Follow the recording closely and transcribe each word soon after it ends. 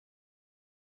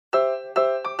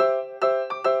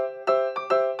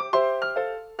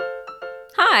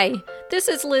Hi, this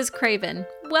is Liz Craven.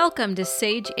 Welcome to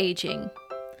Sage Aging.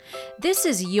 This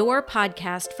is your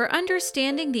podcast for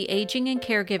understanding the aging and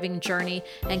caregiving journey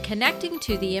and connecting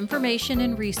to the information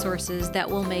and resources that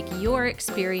will make your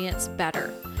experience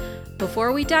better.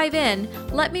 Before we dive in,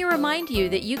 let me remind you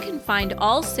that you can find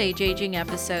all Sage Aging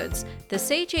episodes, the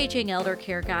Sage Aging Elder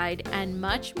Care Guide, and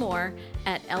much more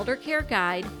at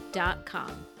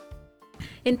eldercareguide.com.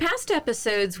 In past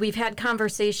episodes, we've had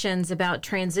conversations about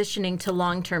transitioning to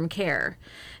long-term care.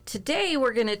 Today,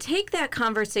 we're going to take that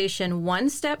conversation one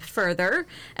step further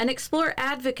and explore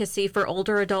advocacy for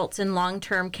older adults in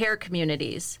long-term care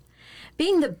communities.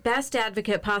 Being the best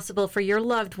advocate possible for your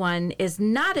loved one is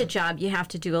not a job you have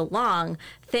to do alone,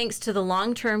 thanks to the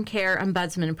Long-Term Care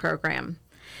Ombudsman Program.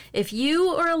 If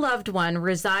you or a loved one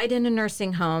reside in a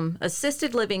nursing home,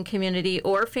 assisted living community,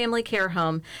 or family care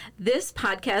home, this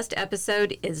podcast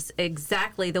episode is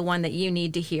exactly the one that you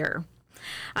need to hear.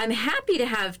 I'm happy to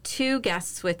have two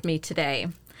guests with me today.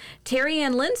 Terry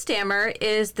Ann Lindstammer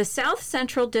is the South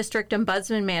Central District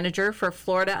Ombudsman Manager for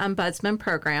Florida Ombudsman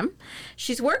Program.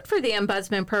 She's worked for the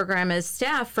Ombudsman Program as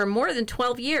staff for more than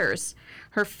 12 years.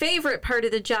 Her favorite part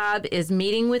of the job is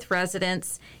meeting with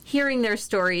residents, hearing their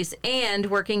stories, and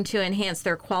working to enhance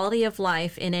their quality of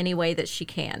life in any way that she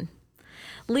can.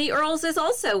 Lee Earls is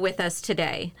also with us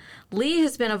today. Lee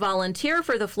has been a volunteer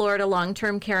for the Florida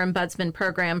Long-Term Care Ombudsman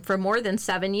Program for more than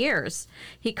 7 years.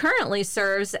 He currently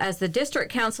serves as the District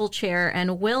Council Chair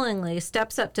and willingly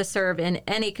steps up to serve in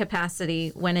any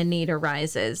capacity when a need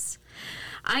arises.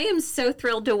 I am so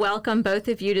thrilled to welcome both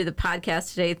of you to the podcast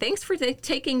today. Thanks for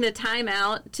taking the time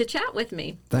out to chat with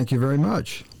me. Thank you very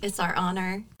much. It's our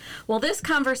honor. Well, this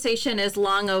conversation is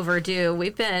long overdue.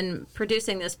 We've been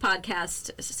producing this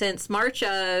podcast since March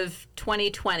of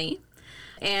 2020.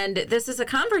 And this is a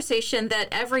conversation that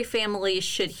every family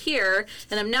should hear.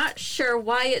 And I'm not sure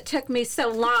why it took me so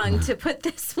long to put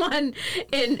this one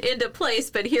into place,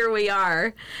 but here we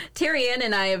are. Terry Ann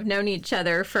and I have known each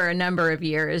other for a number of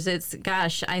years.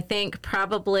 I think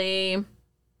probably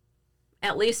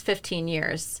at least 15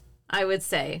 years, I would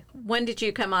say. When did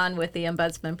you come on with the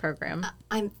Ombudsman Program?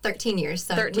 I'm 13 years,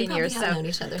 so 13 we probably years, have so known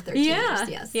each other 13 years,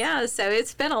 yes. Yeah, so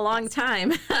it's been a long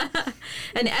time.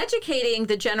 And educating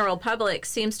the general public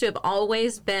seems to have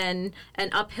always been an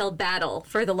uphill battle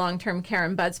for the Long-Term Care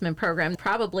Ombudsman Program.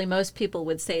 Probably most people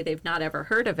would say they've not ever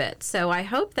heard of it. So I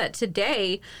hope that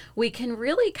today we can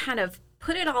really kind of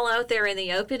put it all out there in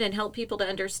the open and help people to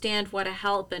understand what a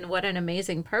help and what an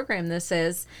amazing program this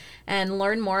is and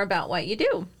learn more about what you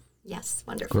do. Yes,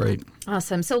 wonderful. Great.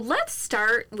 Awesome. So let's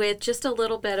start with just a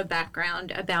little bit of background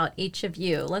about each of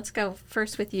you. Let's go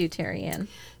first with you, Terry Ann.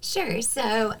 Sure.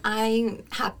 So I'm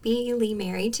happily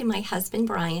married to my husband,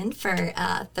 Brian, for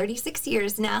 36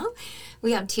 years now.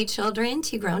 We have 2 children,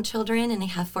 2 grown children, and I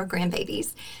have 4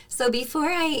 grandbabies. So before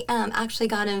I actually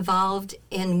got involved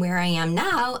in where I am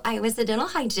now, I was a dental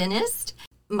hygienist.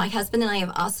 My husband and I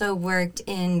have also worked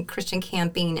in Christian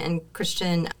camping and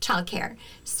Christian childcare.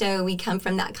 So we come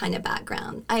from that kind of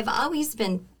background. I've always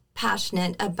been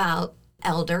passionate about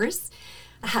elders.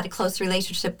 I had a close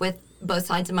relationship with both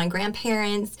sides of my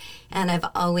grandparents, and I've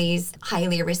always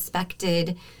highly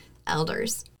respected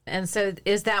elders. And so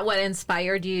is that what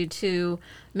inspired you to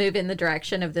move in the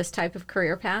direction of this type of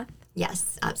career path?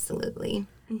 Yes, absolutely.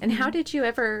 And how did you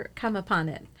ever come upon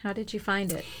it? How did you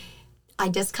find it? I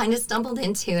just kind of stumbled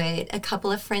into it. A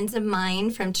couple of friends of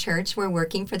mine from church were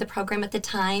working for the program at the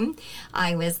time.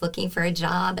 I was looking for a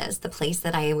job as the place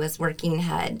that I was working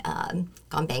had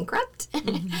gone bankrupt.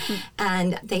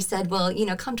 And they said, well,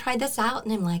 come try this out.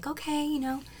 And I'm like, okay,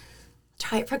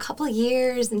 try it for a couple of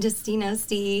years and just,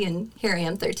 see. And here I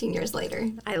am 13 years later.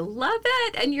 I love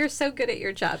it. And you're so good at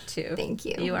your job, too. Thank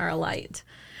you. You are a light.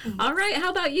 All right.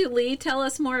 How about you, Lee? Tell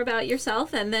us more about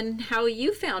yourself and then how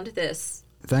you found this.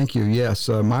 Thank you. Yes,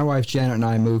 my wife Janet and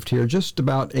I moved here just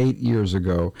about 8 years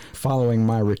ago, following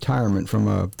my retirement from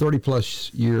a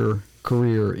 30-plus year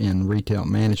career in retail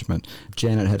management.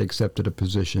 Janet had accepted a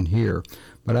position here.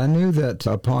 But I knew that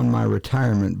upon my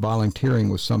retirement, volunteering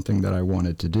was something that I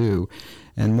wanted to do.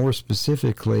 And more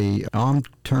specifically,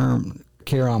 long-term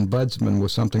care ombudsman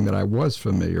was something that I was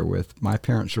familiar with. My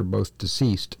parents are both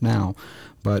deceased now,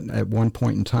 but at one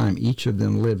point in time, each of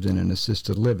them lived in an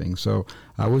assisted living. So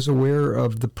I was aware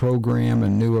of the program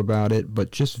and knew about it, but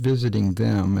just visiting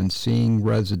them and seeing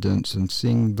residents and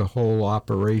seeing the whole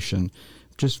operation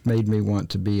just made me want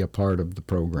to be a part of the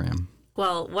program.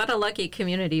 Well, what a lucky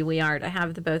community we are to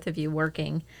have the both of you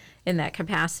working in that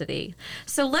capacity.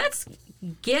 So let's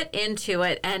get into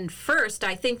it. And first,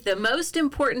 I think the most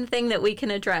important thing that we can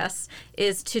address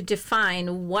is to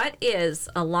define what is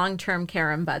a long-term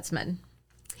care ombudsman.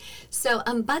 So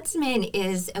ombudsman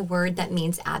is a word that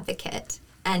means advocate.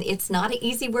 And it's not an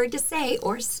easy word to say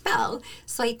or spell.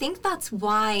 So I think that's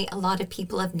why a lot of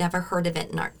people have never heard of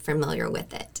it and aren't familiar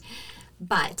with it.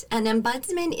 But an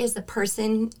ombudsman is a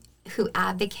person who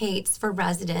advocates for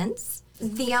residents.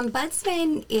 The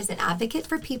ombudsman is an advocate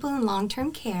for people in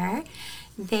long-term care.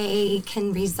 They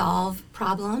can resolve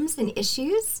problems and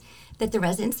issues that the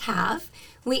residents have.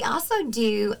 We also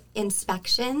do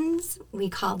inspections. We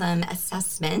call them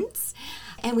assessments.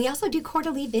 And we also do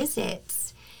quarterly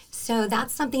visits. So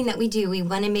that's something that we do. We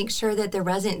want to make sure that the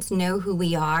residents know who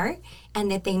we are and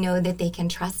that they know that they can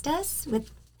trust us with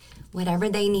whatever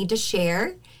they need to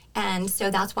share. And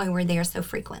so that's why we're there so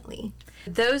frequently.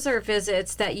 Those are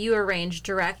visits that you arrange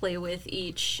directly with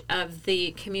each of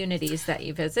the communities that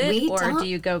you visit, do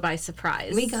you go by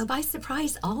surprise? We go by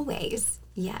surprise always.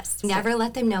 Yes. Never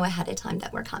let them know ahead of time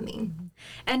that we're coming.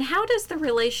 And how does the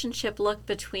relationship look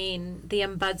between the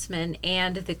ombudsman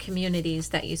and the communities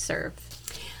that you serve?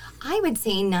 I would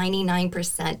say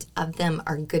 99% of them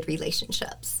are good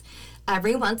relationships.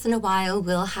 Every once in a while,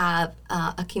 we'll have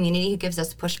a community who gives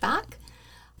us pushback,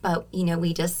 but,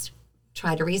 we just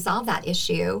try to resolve that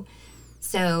issue.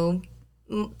 So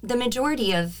the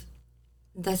majority of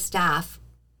the staff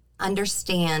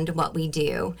understand what we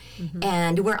do,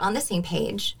 and we're on the same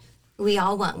page. We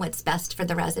all want what's best for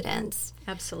the residents.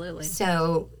 Absolutely.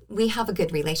 So we have a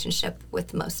good relationship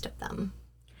with most of them.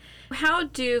 How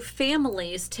do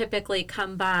families typically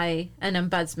come by an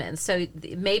ombudsman? So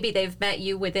maybe they've met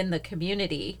you within the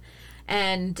community,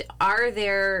 and are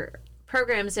there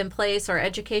programs in place or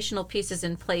educational pieces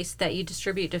in place that you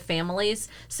distribute to families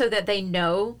so that they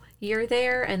know you're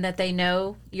there and that they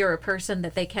know you're a person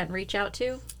that they can reach out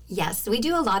to? Yes, we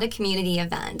do a lot of community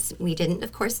events. We didn't,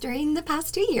 of course, during the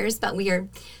past 2 years, but we are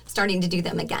starting to do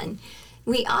them again.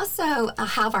 We also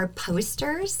have our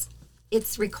posters.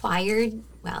 It's required.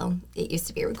 Well, it used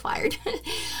to be required,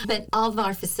 but all of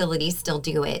our facilities still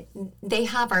do it. They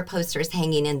have our posters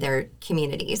hanging in their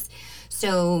communities.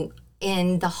 So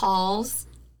in the halls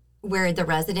where the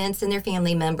residents and their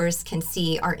family members can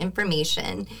see our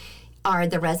information are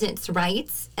the residents'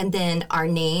 rights, and then our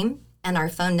name and our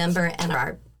phone number and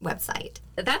our website.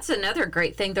 That's another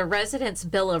great thing, the Residents'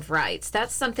 Bill of Rights.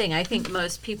 That's something I think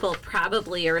most people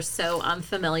probably are so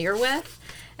unfamiliar with.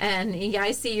 And yeah,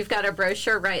 I see you've got a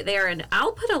brochure right there, and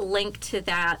I'll put a link to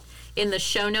that in the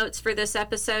show notes for this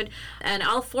episode. And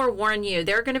I'll forewarn you,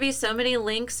 there are going to be so many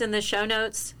links in the show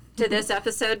notes to this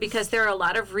episode because there are a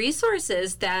lot of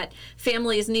resources that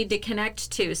families need to connect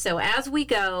to. So as we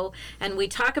go and we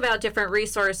talk about different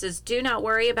resources, do not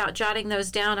worry about jotting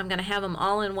those down. I'm going to have them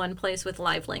all in one place with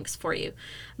live links for you.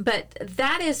 But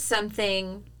that is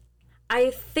something, I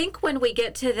think when we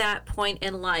get to that point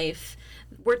in life,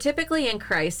 we're typically in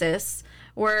crisis.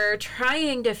 We're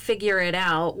trying to figure it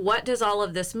out. What does all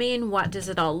of this mean? What does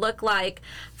it all look like?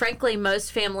 Frankly,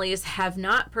 most families have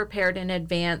not prepared in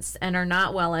advance and are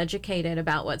not well educated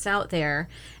about what's out there.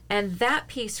 And that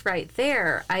piece right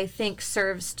there, I think,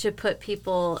 serves to put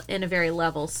people in a very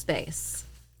level space.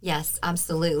 Yes,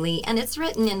 absolutely. And it's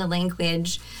written in a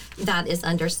language that is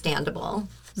understandable.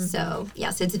 So,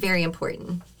 yes, it's very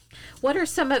important. What are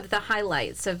some of the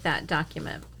highlights of that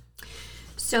document?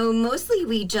 So mostly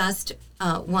we just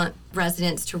want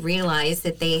residents to realize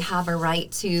that they have a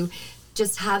right to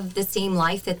just have the same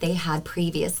life that they had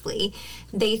previously.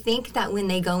 They think that when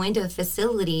they go into a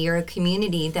facility or a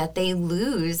community that they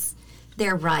lose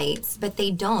their rights, but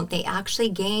they don't. They actually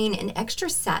gain an extra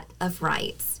set of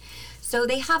rights. So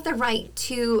they have the right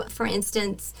to, for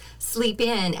instance, sleep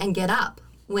in and get up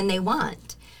when they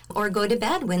want, or go to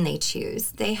bed when they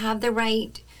choose. They have the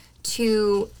right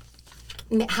to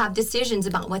have decisions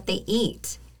about what they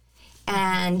eat,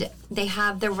 and they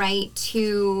have the right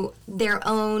to their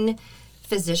own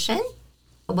physician,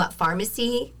 what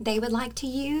pharmacy they would like to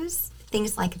use,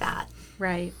 things like that.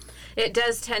 Right. It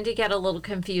does tend to get a little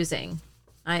confusing.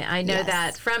 I know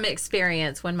that from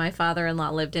experience when my father-in-law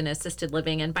lived in assisted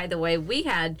living. And by the way, we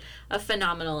had a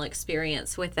phenomenal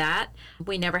experience with that.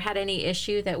 We never had any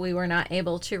issue that we were not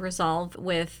able to resolve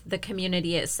with the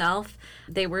community itself.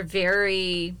 They were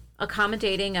very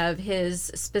accommodating of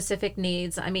his specific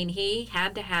needs. I mean, he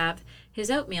had to have his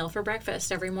oatmeal for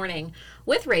breakfast every morning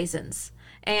with raisins.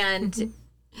 And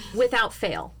without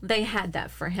fail, they had that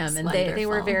for him. And they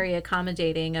were very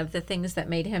accommodating of the things that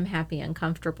made him happy and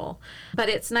comfortable. But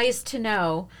it's nice to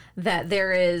know that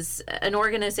there is an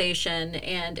organization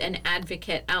and an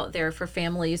advocate out there for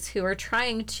families who are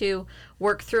trying to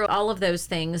work through all of those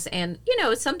things. And, you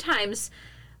know, sometimes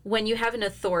when you have an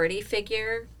authority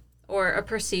figure or a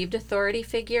perceived authority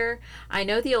figure, I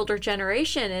know the older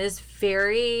generation is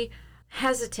very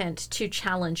hesitant to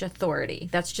challenge authority.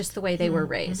 That's just the way they were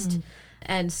raised.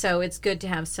 And so it's good to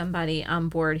have somebody on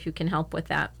board who can help with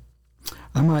that.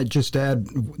 I might just add,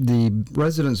 the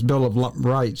Residents' Bill of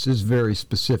Rights is very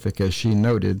specific, as she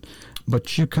noted,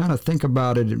 but you kind of think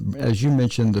about it, as you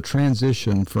mentioned, the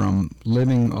transition from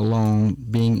living alone,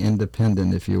 being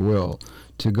independent, if you will,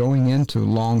 to going into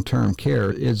long-term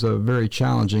care is a very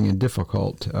challenging and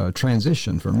difficult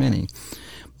transition for many.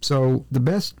 So the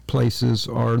best places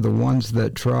are the ones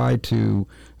that try to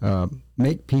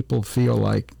make people feel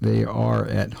like they are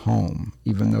at home,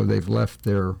 even though they've left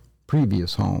their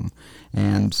previous home.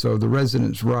 And so the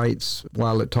residents' rights,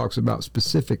 while it talks about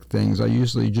specific things, I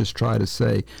usually just try to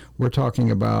say, we're talking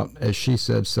about, as she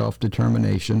said,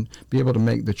 self-determination, be able to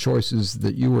make the choices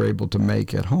that you were able to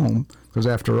make at home, because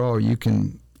after all, you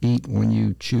can eat when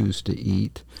you choose to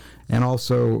eat. And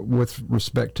also with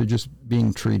respect to just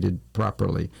being treated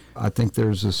properly. I think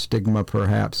there's a stigma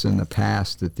perhaps in the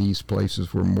past that these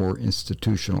places were more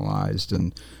institutionalized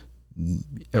and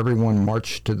everyone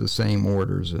marched to the same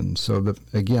orders. And so,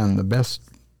 the best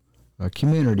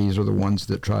communities are the ones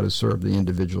that try to serve the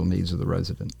individual needs of the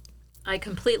resident. I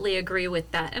completely agree with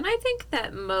that. And I think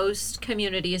that most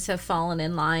communities have fallen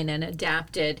in line and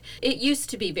adapted. It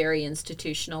used to be very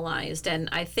institutionalized, and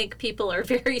I think people are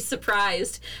very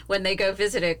surprised when they go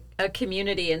visit a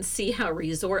community and see how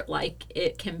resort-like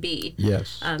it can be.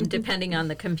 Yes. Depending on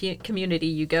the community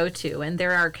you go to. And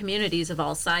there are communities of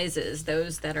all sizes,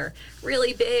 those that are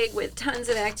really big with tons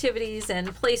of activities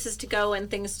and places to go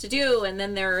and things to do, and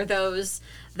then there are those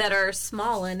that are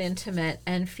small and intimate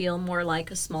and feel more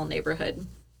like a small neighborhood.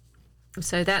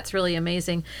 So that's really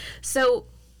amazing. So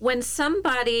when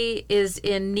somebody is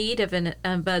in need of an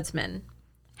ombudsman,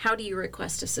 how do you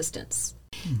request assistance?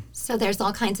 So there's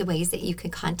all kinds of ways that you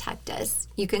can contact us.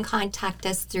 You can contact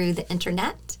us through the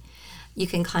internet. You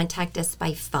can contact us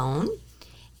by phone,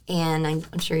 and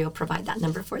I'm sure you'll provide that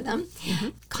number for them.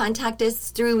 Contact us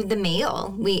through the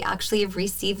mail. We actually have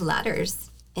received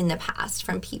letters in the past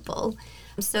from people.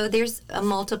 So there's a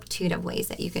multitude of ways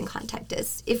that you can contact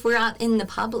us. If we're out in the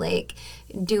public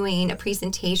doing a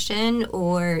presentation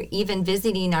or even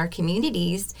visiting our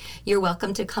communities, you're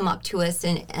welcome to come up to us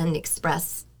and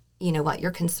express, what your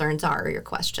concerns are or your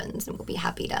questions, and we'll be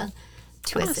happy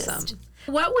to assist.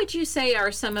 What would you say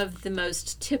are some of the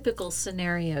most typical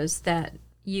scenarios that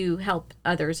you help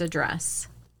others address?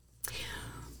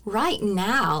 Right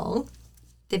now,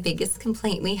 the biggest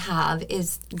complaint we have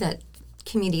is that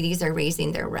communities are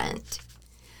raising their rent.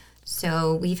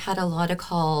 So we've had a lot of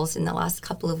calls in the last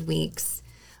couple of weeks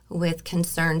with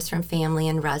concerns from family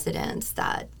and residents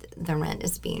that the rent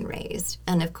is being raised.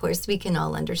 And of course, we can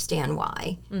all understand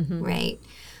why, right?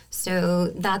 So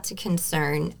that's a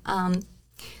concern.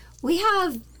 We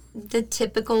have the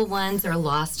typical ones are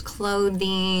lost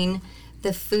clothing,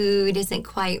 the food isn't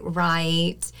quite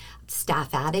right,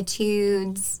 staff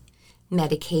attitudes,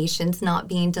 medications not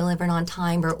being delivered on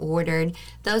time or ordered.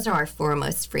 Those are our four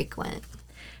most frequent.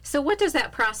 So what does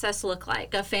that process look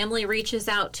like? A family reaches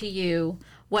out to you.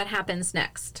 What happens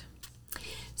next?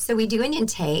 So we do an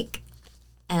intake,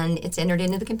 and it's entered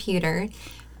into the computer.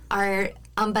 Our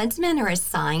ombudsmen are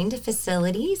assigned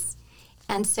facilities,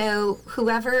 and so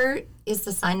whoever is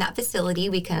assigned that facility,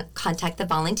 we can contact the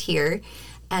volunteer,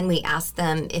 and we ask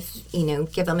them if,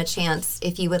 give them a chance.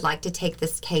 If you would like to take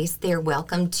this case, they're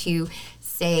welcome to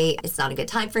say, it's not a good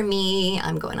time for me,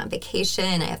 I'm going on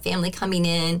vacation, I have family coming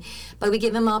in. But we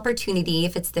give them opportunity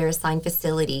if it's their assigned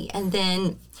facility. And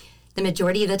then the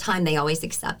majority of the time, they always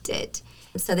accept it.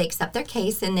 So they accept their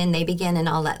case, and then they begin, and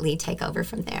I'll let Lee take over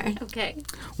from there. Okay.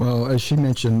 Well, as she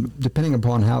mentioned, depending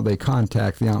upon how they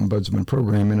contact the Ombudsman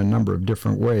program in a number of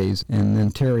different ways, and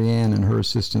then Terry Ann and her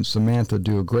assistant Samantha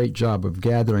do a great job of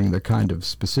gathering the kind of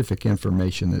specific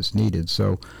information that's needed.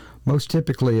 So most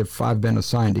typically, if I've been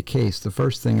assigned a case, the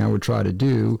first thing I would try to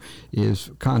do is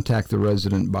contact the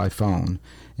resident by phone.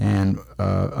 And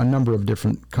a number of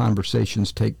different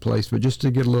conversations take place. But just to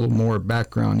get a little more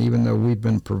background, even though we've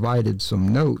been provided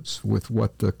some notes with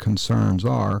what the concerns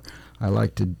are, I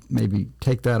like to maybe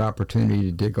take that opportunity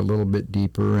to dig a little bit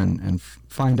deeper and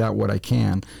find out what I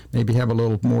can. Maybe have a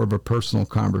little more of a personal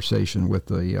conversation with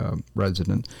the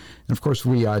resident. And of course,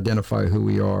 we identify who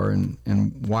we are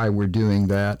and why we're doing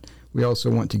that. We also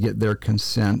want to get their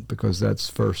consent, because that's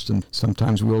first, and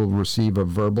sometimes we'll receive a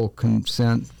verbal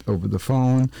consent over the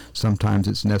phone. Sometimes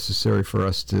it's necessary for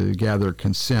us to gather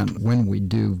consent when we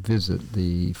do visit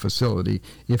the facility,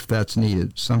 if that's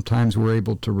needed. Sometimes we're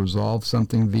able to resolve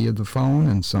something via the phone,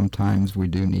 and sometimes we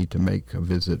do need to make a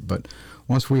visit. But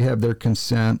once we have their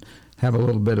consent, have a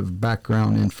little bit of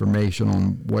background information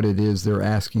on what it is they're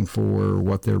asking for,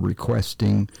 what they're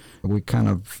requesting. We kind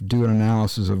of do an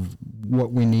analysis of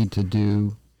what we need to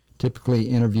do. Typically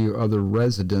interview other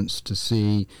residents to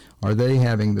see, are they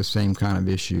having the same kind of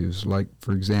issues? Like,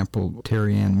 for example,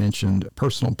 Terry Ann mentioned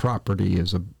personal property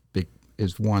is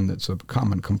one that's a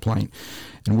common complaint.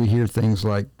 And we hear things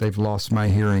like, they've lost my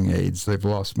hearing aids, they've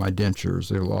lost my dentures,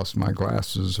 they've lost my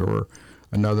glasses, or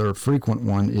another frequent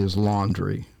one is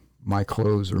laundry. My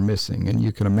clothes are missing. And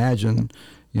you can imagine,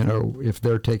 if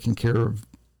they're taking care of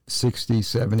 60,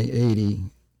 70, 80,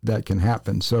 that can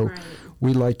happen. So right.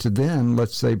 We like to then,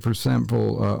 let's say, for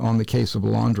example, on the case of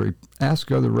laundry,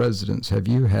 ask other residents, have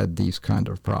you had these kind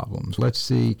of problems? Let's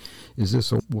see, is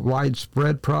this a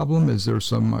widespread problem? Is there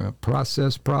some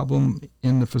process problem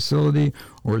in the facility?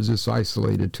 Or is this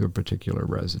isolated to a particular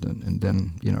resident? And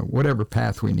then, whatever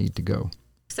path we need to go.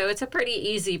 So it's a pretty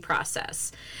easy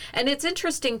process. And it's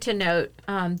interesting to note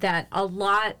that a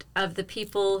lot of the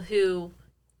people who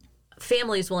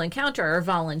families will encounter are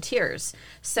volunteers.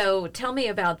 So tell me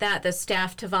about that, the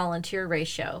staff to volunteer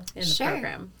ratio in the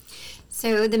program.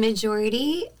 So the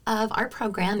majority of our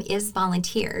program is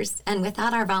volunteers. And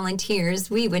without our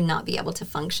volunteers, we would not be able to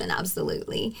function,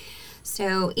 absolutely.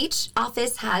 So each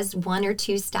office has 1 or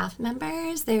 2 staff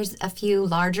members. There's a few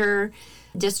larger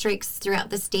districts throughout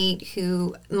the state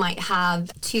who might have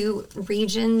 2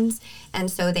 regions, and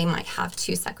so they might have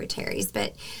 2 secretaries.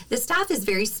 But the staff is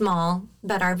very small,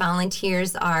 but our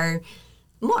volunteers are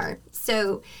more.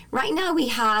 So right now we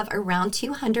have around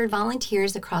 200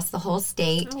 volunteers across the whole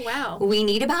state. Oh, wow. We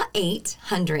need about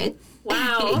 800.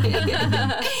 Wow.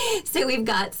 So we've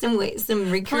got some recruiting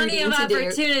to do. Plenty of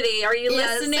opportunity. Are you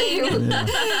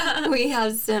listening? We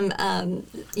have some,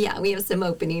 we have some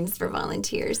openings for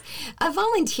volunteers. A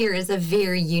volunteer is a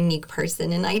very unique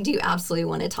person, and I do absolutely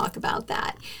want to talk about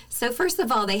that. So first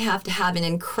of all, they have to have an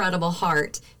incredible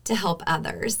heart to help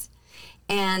others.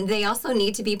 And they also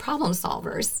need to be problem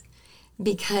solvers,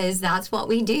 because that's what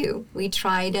we do. We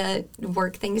try to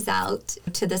work things out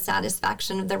to the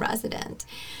satisfaction of the resident.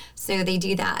 So they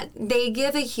do that. They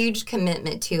give a huge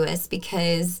commitment to us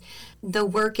because the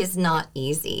work is not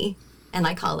easy. And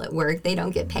I call it work. They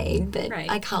don't get paid, but right.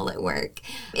 I call it work.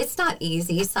 It's not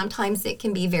easy. Sometimes it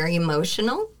can be very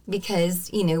emotional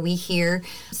because, we hear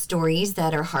stories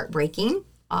that are heartbreaking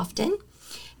often.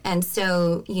 And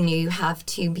so, you have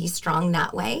to be strong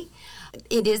that way.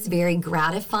 It is very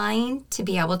gratifying to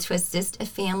be able to assist a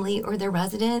family or their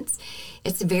residents.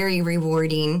 It's very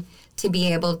rewarding to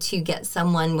be able to get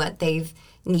someone what they've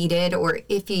needed, or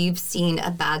if you've seen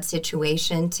a bad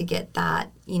situation, to get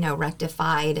that,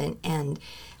 rectified and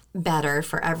better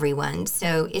for everyone.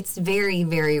 So it's very,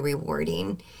 very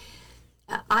rewarding.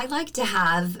 I like to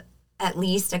have at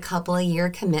least a couple of year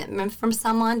commitment from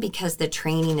someone because the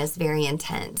training is very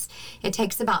intense. It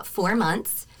takes about 4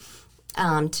 months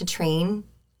to train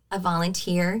a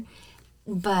volunteer,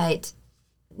 but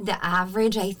the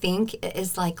average, I think,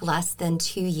 is like less than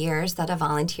 2 years that a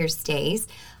volunteer stays.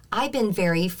 I've been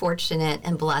very fortunate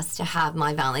and blessed to have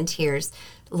my volunteers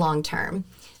long term.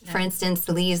 Yeah. For instance,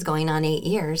 Lee is going on 8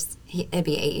 years. It'd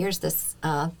be 8 years this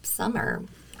summer,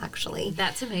 actually.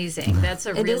 That's amazing. That's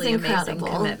a really amazing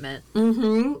commitment.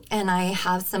 Mm-hmm. And I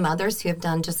have some others who have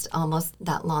done just almost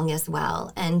that long as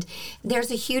well. And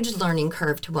there's a huge learning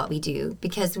curve to what we do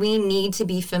because we need to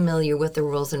be familiar with the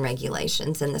rules and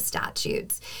regulations and the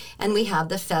statutes. And we have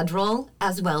the federal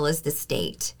as well as the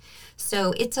state.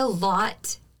 So it's a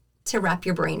lot to wrap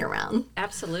your brain around.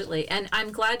 Absolutely. And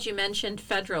I'm glad you mentioned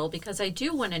federal because I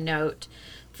do want to note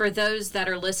for those that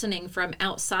are listening from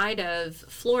outside of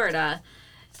Florida,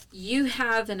 you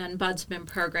have an ombudsman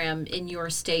program in your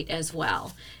state as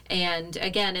well. And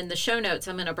again, in the show notes,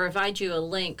 I'm going to provide you a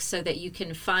link so that you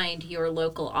can find your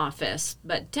local office,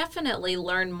 but definitely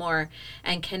learn more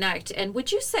and connect. And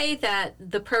would you say that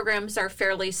the programs are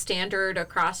fairly standard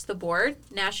across the board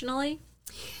nationally?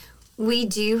 We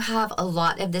do have a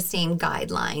lot of the same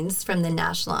guidelines from the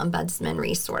National Ombudsman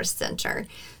Resource Center.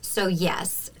 So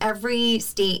yes, every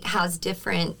state has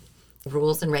different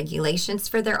rules and regulations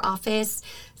for their office.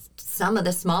 Some of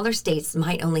the smaller states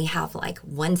might only have like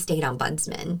one state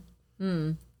ombudsman.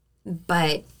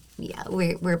 But yeah,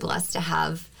 we're blessed to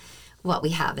have what we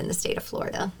have in the state of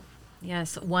Florida.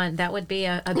 Yes, that would be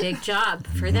a big job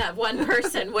for that one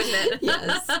person, wouldn't it?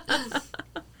 Yes.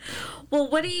 Well,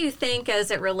 what do you think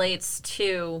as it relates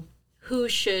to who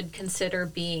should consider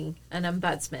being an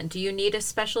ombudsman? Do you need a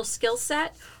special skill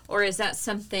set, or is that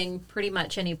something pretty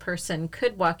much any person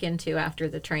could walk into after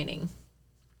the training?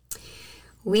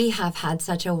 we have had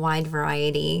such a wide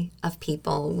variety of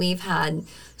people. We've had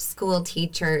school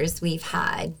teachers, we've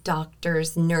had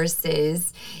doctors,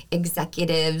 nurses,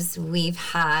 executives, we've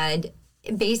had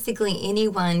basically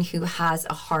anyone who has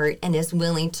a heart and is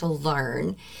willing to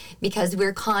learn, because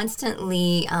we're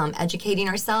constantly educating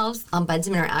ourselves.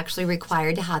 Ombudsmen are actually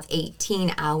required to have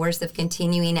 18 hours of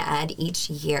continuing ed each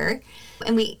year.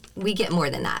 And we get more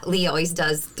than that. Lee always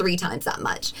does 3 times that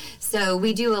much. So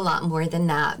we do a lot more than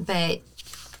that. But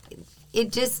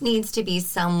it just needs to be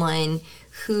someone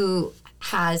who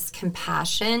has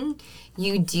compassion.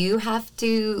 You do have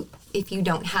to, if you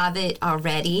don't have it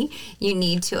already, you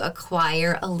need to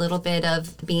acquire a little bit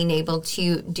of being able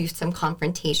to do some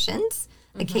confrontations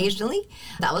occasionally.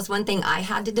 That was one thing I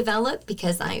had to develop,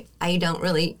 because I don't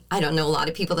know a lot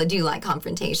of people that do like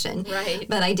confrontation. Right.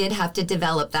 But I did have to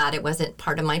develop that. It wasn't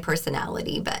part of my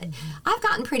personality, but I've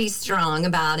gotten pretty strong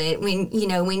about it. When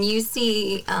you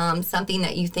see something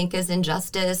that you think is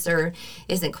injustice or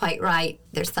isn't quite right,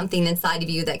 there's something inside of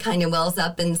you that kind of wells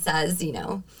up and says,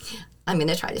 I'm going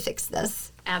to try to fix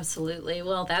this. Absolutely.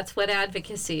 Well, that's what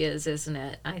advocacy is, isn't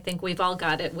it? I think we've all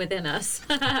got it within us.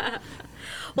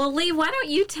 Well, Lee, why don't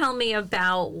you tell me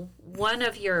about one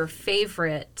of your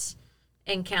favorite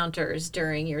encounters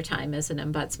during your time as an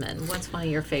ombudsman? What's one of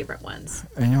your favorite ones?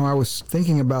 I was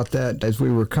thinking about that as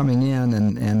we were coming in,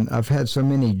 and I've had so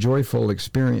many joyful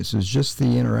experiences. Just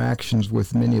the interactions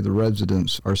with many of the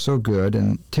residents are so good.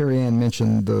 And Terry Ann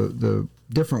mentioned the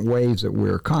different ways that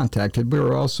we're contacted.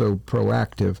 We're also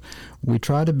proactive. We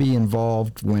try to be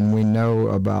involved when we know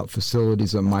about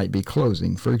facilities that might be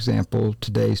closing. For example,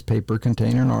 today's paper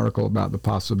contained an article about the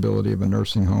possibility of a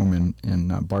nursing home in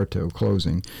Bartow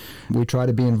closing. We try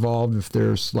to be involved if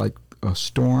there's like a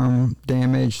storm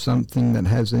damage, something that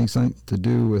has anything to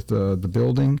do with the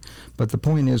building. But the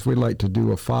point is, we like to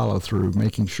do a follow-through,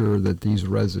 making sure that these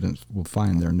residents will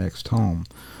find their next home.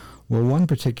 Well, one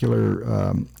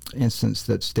particular instance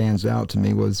that stands out to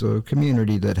me was a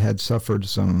community that had suffered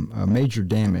some major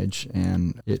damage,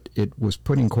 and it was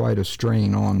putting quite a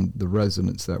strain on the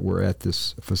residents that were at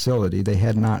this facility. They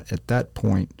had not, at that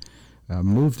point,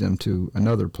 moved them to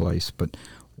another place, but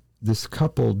this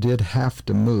couple did have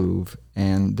to move,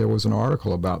 and there was an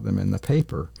article about them in the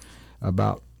paper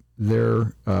about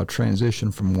their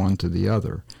transition from one to the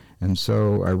other. And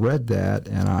so I read that,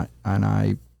 and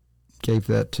I gave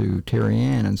that to Terry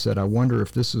Ann and said, I wonder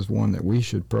if this is one that we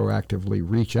should proactively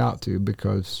reach out to,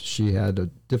 because she had a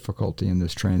difficulty in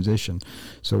this transition.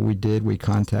 So we did. We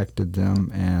contacted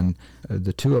them, and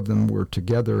the two of them were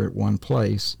together at one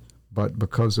place, but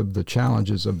because of the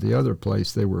challenges of the other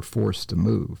place, they were forced to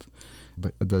move.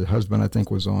 But the husband, I think,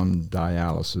 was on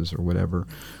dialysis or whatever.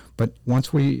 But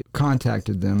once we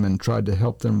contacted them and tried to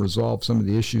help them resolve some of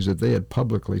the issues that they had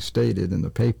publicly stated in the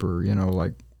paper,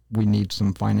 like we need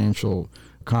some financial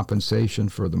compensation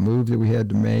for the move that we had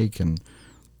to make, and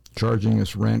charging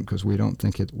us rent because we don't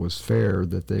think it was fair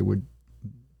that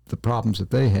the problems that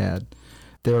they had,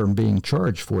 they're being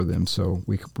charged for them. So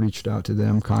we reached out to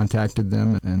them, contacted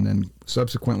them, and then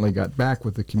subsequently got back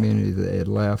with the community that they had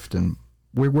left, and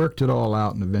we worked it all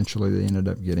out, and eventually they ended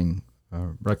up getting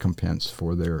recompense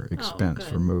for their expense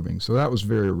for moving. So that was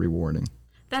very rewarding.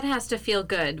 That has to feel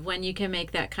good when you can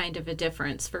make that kind of a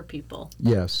difference for people.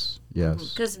 Yes.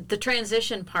 Because the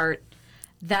transition part,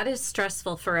 that is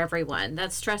stressful for everyone.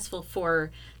 That's stressful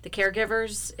for the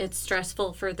caregivers. It's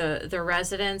stressful for the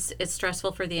residents. It's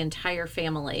stressful for the entire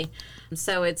family.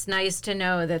 So it's nice to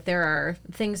know that there are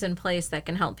things in place that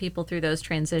can help people through those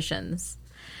transitions.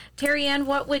 Terry Ann,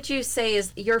 what would you say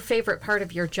is your favorite part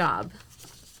of your job?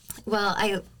 Well,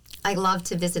 I love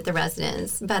to visit the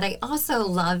residents, but I also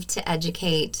love to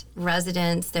educate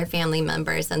residents, their family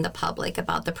members, and the public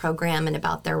about the program and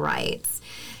about their rights.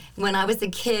 When I was a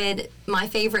kid, my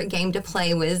favorite game to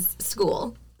play was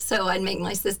school. So I'd make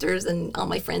my sisters and all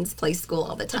my friends play school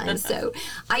all the time. So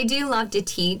I do love to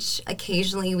teach.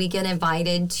 Occasionally we get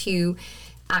invited to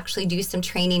actually do some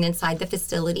training inside the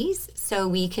facilities, so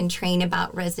we can train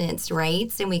about residents'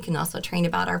 rights, and we can also train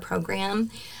about our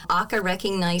program. ACA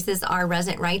recognizes our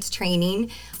resident rights training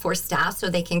for staff so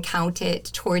they can count it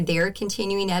toward their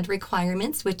continuing ed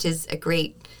requirements, which is a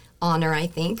great honor, I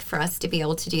think, for us to be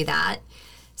able to do that.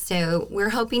 So we're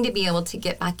hoping to be able to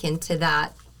get back into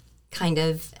that kind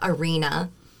of arena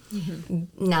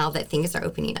now that things are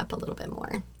opening up a little bit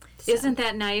more. So. Isn't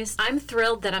that nice? I'm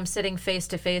thrilled that I'm sitting face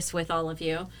to face with all of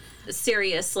you.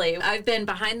 Seriously, I've been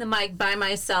behind the mic by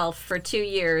myself for 2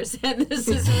 years, and this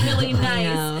is really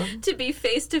nice to be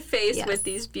face to face with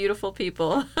these beautiful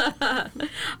people.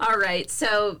 All right,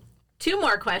 so 2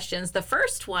 more questions. The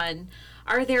first one,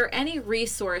 are there any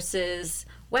resources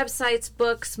websites,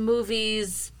 books,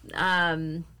 movies,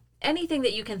 anything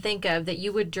that you can think of that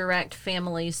you would direct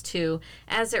families to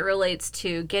as it relates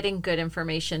to getting good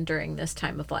information during this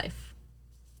time of life?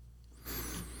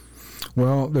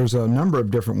 Well, there's a number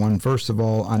of different ones. First of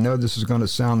all, I know this is going to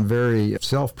sound very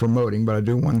self-promoting, but I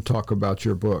do want to talk about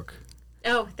your book.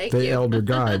 Oh, thank you. The Elder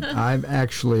Guide. I've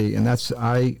actually,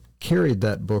 I carried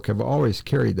that book, I've always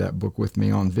carried that book with me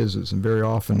on visits, and very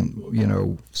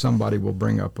often, somebody will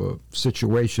bring up a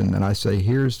situation and I say,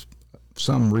 here's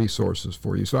some resources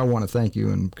for you. So I want to thank you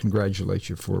and congratulate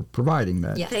you for providing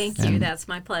that. Yes. Thank you. That's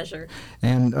my pleasure.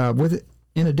 And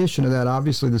in addition to that,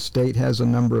 obviously the state has a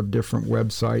number of different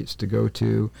websites to go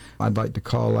to. I'd like to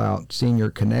call out Senior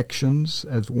Connections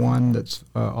as one that's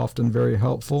often very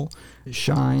helpful.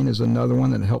 Shine is another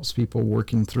one that helps people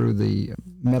working through the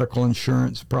medical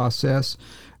insurance process.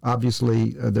 Obviously,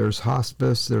 there's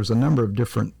hospice. There's a number of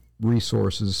different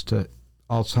resources to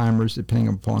Alzheimer's, depending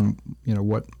upon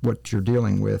what you're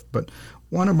dealing with. But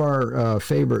one of our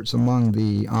favorites among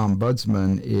the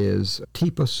ombudsman is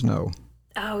Teepa Snow.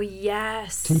 Oh,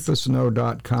 yes.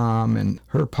 TeepaSnow.com, and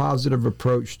her positive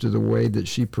approach to the way that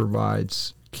she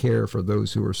provides care for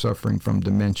those who are suffering from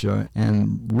dementia,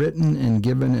 and written and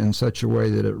given in such a way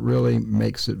that it really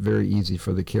makes it very easy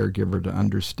for the caregiver to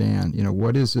understand,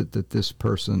 what is it that this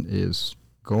person is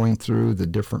going through, the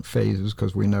different phases,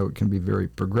 because we know it can be very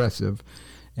progressive,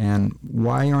 and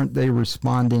why aren't they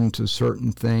responding to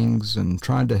certain things, and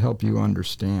trying to help you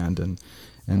understand.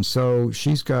 And so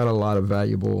she's got a lot of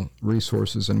valuable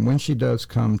resources. And when she does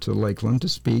come to Lakeland to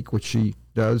speak, which she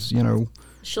does,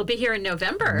 she'll be here in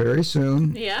November. Very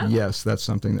soon. Yeah. Yes, that's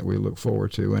something that we look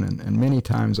forward to. And many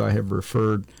times I have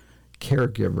referred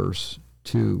caregivers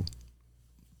to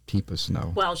Teepa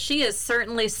Snow. Well, she is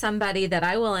certainly somebody that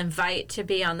I will invite to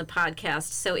be on the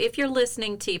podcast. So if you're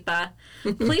listening, Teepa,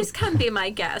 please come be my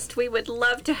guest. We would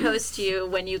love to host you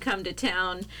when you come to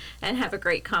town and have a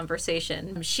great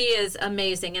conversation. She is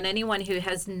amazing, and anyone who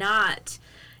has not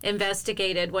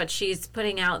investigated what she's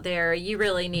putting out there, you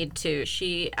really need to.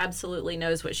 She absolutely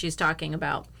knows what she's talking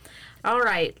about. All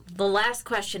right, the last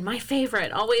question, my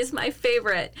favorite, always my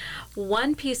favorite.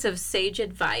 One piece of sage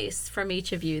advice from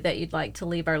each of you that you'd like to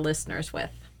leave our listeners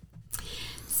with.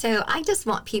 So I just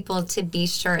want people to be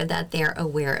sure that they're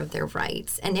aware of their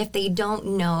rights. And if they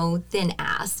don't know, then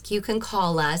ask. You can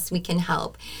call us. We can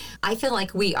help. I feel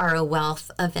like we are a wealth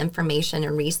of information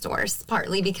and resource,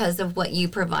 partly because of what you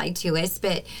provide to us,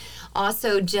 but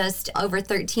also just over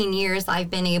 13 years,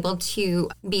 I've been able to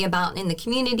be about in the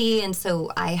community. And so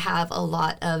I have a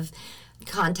lot of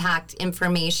contact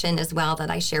information as well that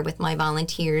I share with my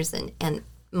volunteers and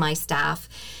my staff.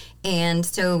 And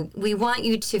so we want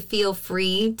you to feel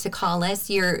free to call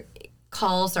us. Your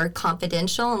calls are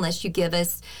confidential unless you give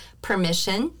us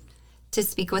permission to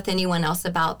speak with anyone else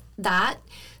about that.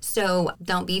 So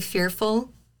don't be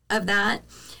fearful of that.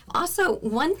 Also,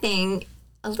 one thing,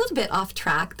 a little bit off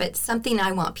track, but something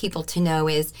I want people to know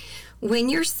is when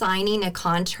you're signing a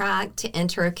contract to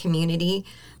enter a community,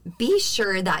 be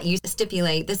sure that you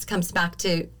stipulate, this comes back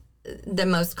to the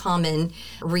most common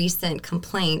recent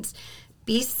complaints,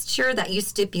 be sure that you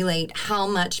stipulate how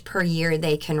much per year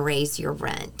they can raise your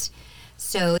rent.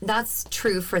 So that's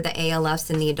true for the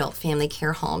ALFs and the adult family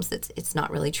care homes. It's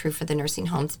not really true for the nursing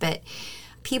homes, but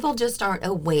people just aren't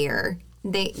aware.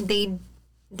 They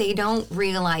don't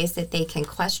realize that they can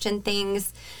question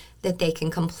things, that they can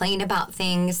complain about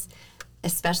things,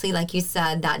 especially like you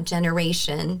said, that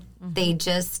generation. Mm-hmm. They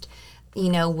just,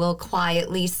 will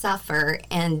quietly suffer,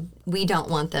 and we don't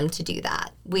want them to do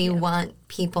that. We want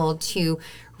people to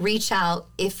reach out.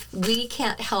 If we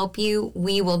can't help you,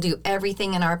 we will do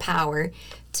everything in our power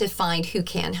to find who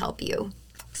can help you.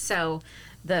 So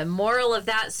the moral of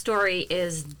that story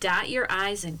is dot your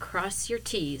I's and cross your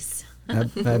T's.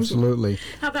 Absolutely.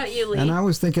 How about you, Lee? And I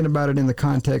was thinking about it in the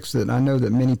context that I know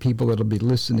that many people that will be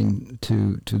listening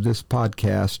to this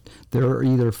podcast, they're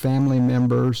either family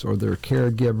members or they're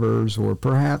caregivers, or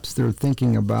perhaps they're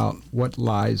thinking about what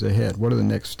lies ahead. What are the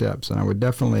next steps? And I would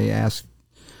definitely ask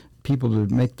people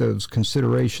to make those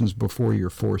considerations before you're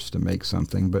forced to make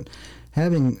something. But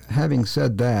having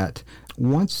said that,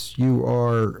 once you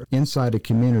are inside a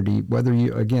community, whether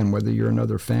you're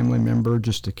another family member,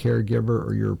 just a caregiver,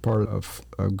 or you're part of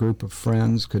a group of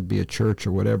friends, could be a church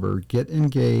or whatever, get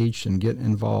engaged and get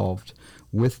involved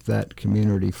with that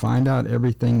community. Find out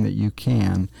everything that you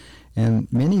can. And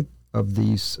many of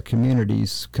these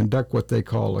communities conduct what they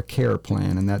call a care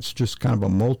plan, and that's just kind of a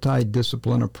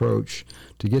multi-discipline approach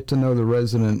to get to know the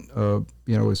resident,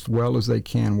 as well as they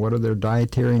can. What are their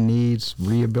dietary needs,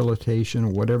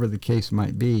 rehabilitation, whatever the case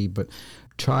might be, but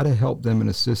try to help them and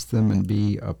assist them and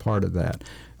be a part of that.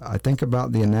 I think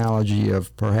about the analogy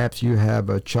of perhaps you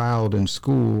have a child in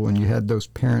school and you had those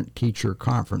parent-teacher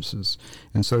conferences.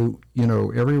 And so,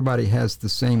 everybody has the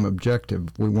same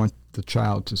objective. We want the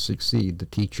child to succeed, the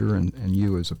teacher and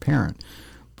you as a parent.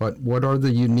 But what are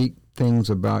the unique things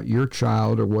about your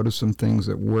child, or what are some things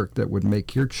at work that would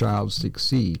make your child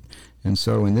succeed? And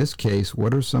so in this case,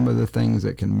 what are some of the things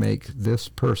that can make this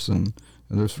person,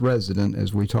 this resident,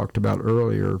 as we talked about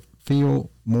earlier, feel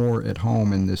more at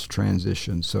home in this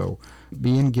transition? So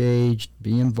be engaged,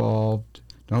 be involved,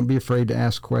 don't be afraid to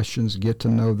ask questions, get to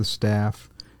know the staff,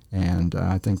 and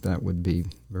I think that would be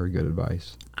very good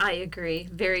advice. I agree.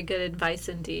 Very good advice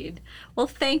indeed. Well,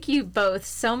 thank you both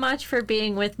so much for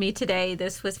being with me today.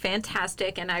 This was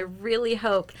fantastic, and I really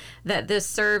hope that this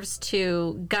serves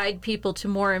to guide people to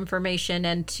more information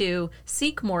and to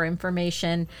seek more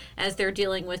information as they're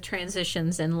dealing with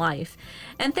transitions in life.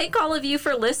 And thank all of you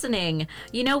for listening.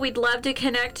 We'd love to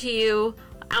connect to you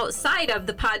outside of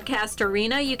the podcast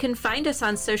arena. You can find us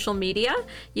on social media.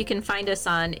 You can find us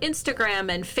on Instagram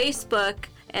and Facebook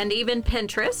and even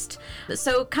Pinterest.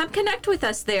 So come connect with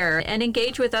us there and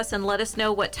engage with us and let us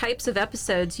know what types of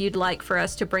episodes you'd like for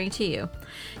us to bring to you.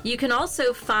 You can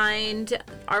also find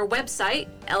our website,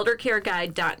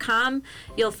 eldercareguide.com.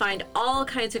 You'll find all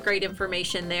kinds of great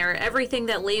information there. Everything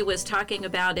that Lee was talking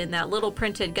about in that little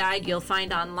printed guide, you'll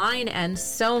find online, and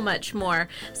so much more.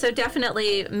 So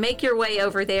definitely make your way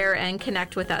over there and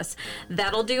connect with us.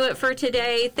 That'll do it for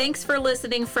today. Thanks for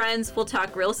listening, friends. We'll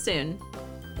talk real soon.